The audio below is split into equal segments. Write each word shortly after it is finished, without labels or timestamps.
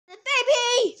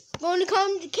Gonna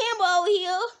come to camera over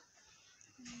here.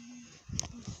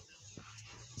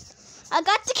 I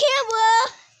got the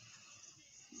camera.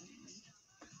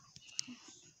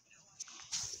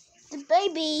 The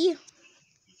baby.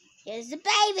 Here's the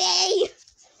baby.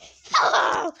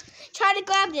 Oh, try to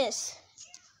grab this.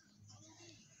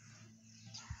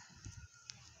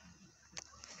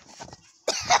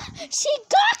 She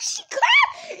grabbed.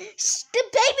 The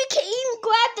baby can't even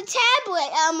grab the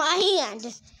tablet out of my hand.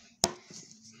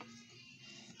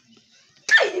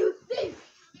 I love you.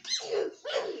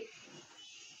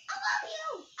 I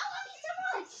love you so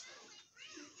much.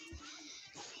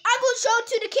 I will show it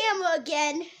to the camera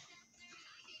again.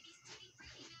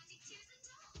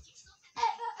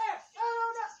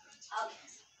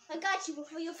 I got you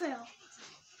before you fell.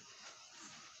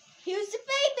 Here's the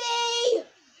baby.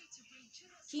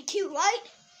 She cute, right?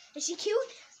 Is she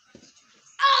cute?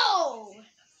 Oh!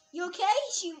 You okay?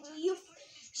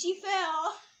 She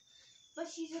fell, but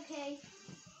she's okay.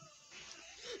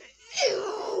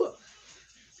 Ew.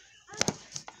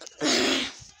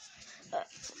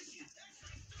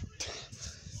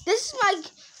 This is my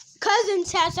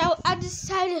cousin's house. I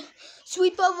decided to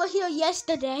sweep over here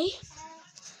yesterday.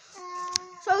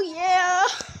 So yeah,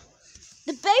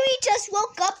 the baby just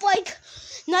woke up like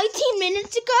 19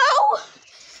 minutes ago.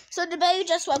 So the baby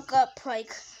just woke up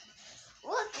like,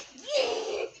 look.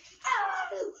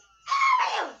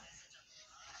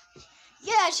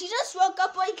 Yeah, she just woke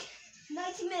up like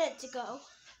 19 minutes ago.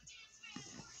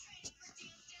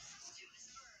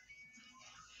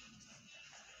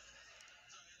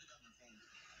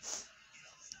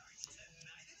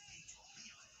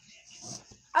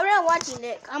 I'm not watching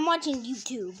Nick. I'm watching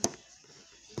YouTube.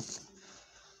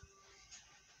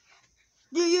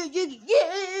 Yeah.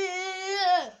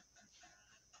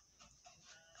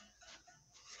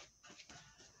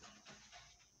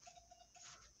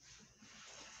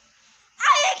 I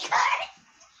got it.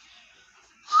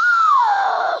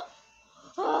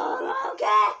 Oh,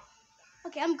 okay.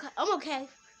 Okay, I'm okay.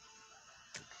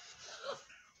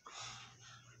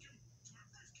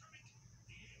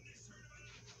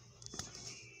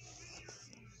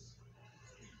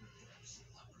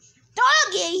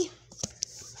 Doggy.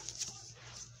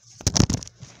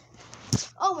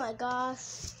 Oh my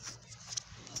gosh.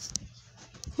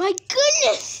 My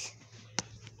goodness.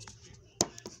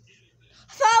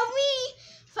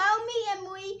 Follow me,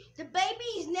 Emily. The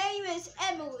baby's name is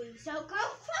Emily. So come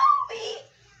follow me.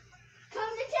 Come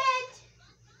to tent.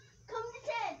 Come to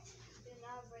tent.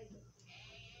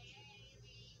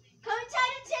 Come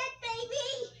inside the tent, baby.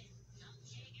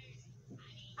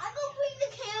 I'm gonna bring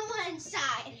the camera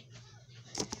inside.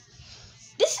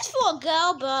 This is for a girl,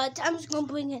 but I'm just gonna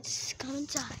bring it. Come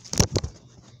inside.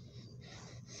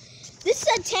 This is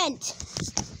a tent.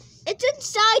 It's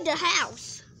inside the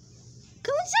house.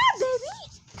 Come inside, baby.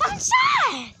 Come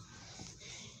inside.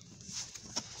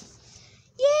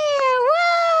 Yeah,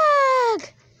 walk.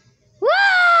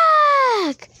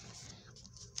 Walk.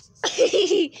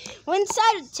 We're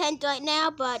inside the tent right now,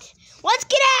 but let's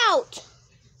get out.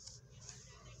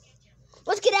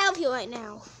 Let's get out of here right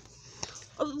now.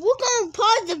 We're gonna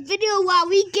pause the video while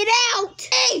we get out.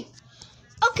 Hey!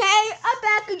 Okay, I'm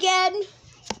back again.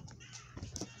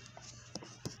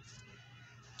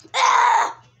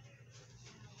 Ah!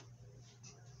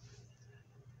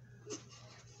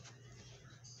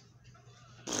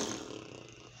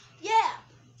 Yeah.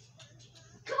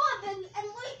 Come on, baby. And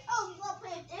wait. Oh, you wanna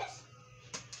play with this?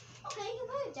 Okay, you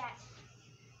play with that.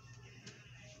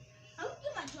 I'm gonna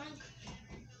get my drink.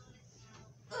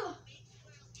 Ugh.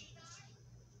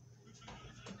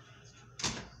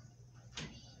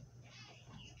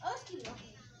 Oh, it's cute.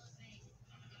 Okay.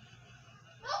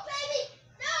 No, baby!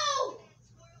 No!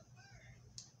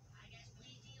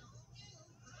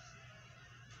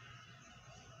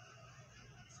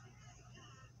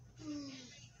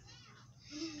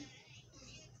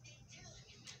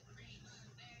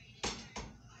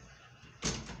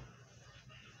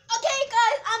 Okay,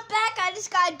 guys, I'm back. I just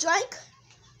got a drink.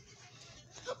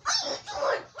 What are you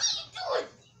doing? What are you doing?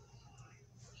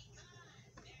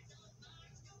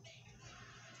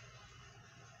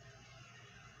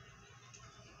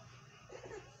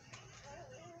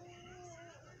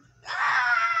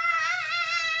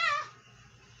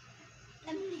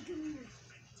 Emily, come here.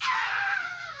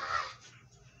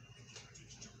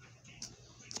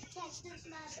 That's just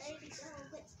my baby doll.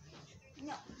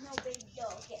 No, baby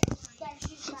doll. Okay. That's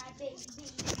just my baby.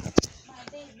 My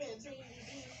baby.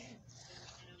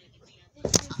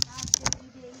 This is my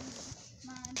baby.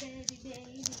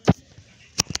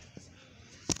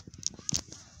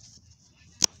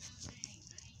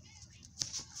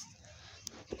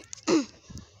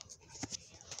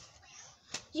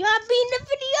 You want to be in the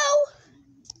video?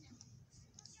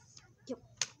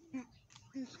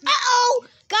 Uh-oh!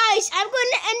 Guys, I'm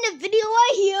going to end the video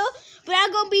right here, but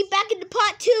I'm going to be back in the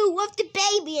part 2 with the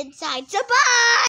baby inside. So bye!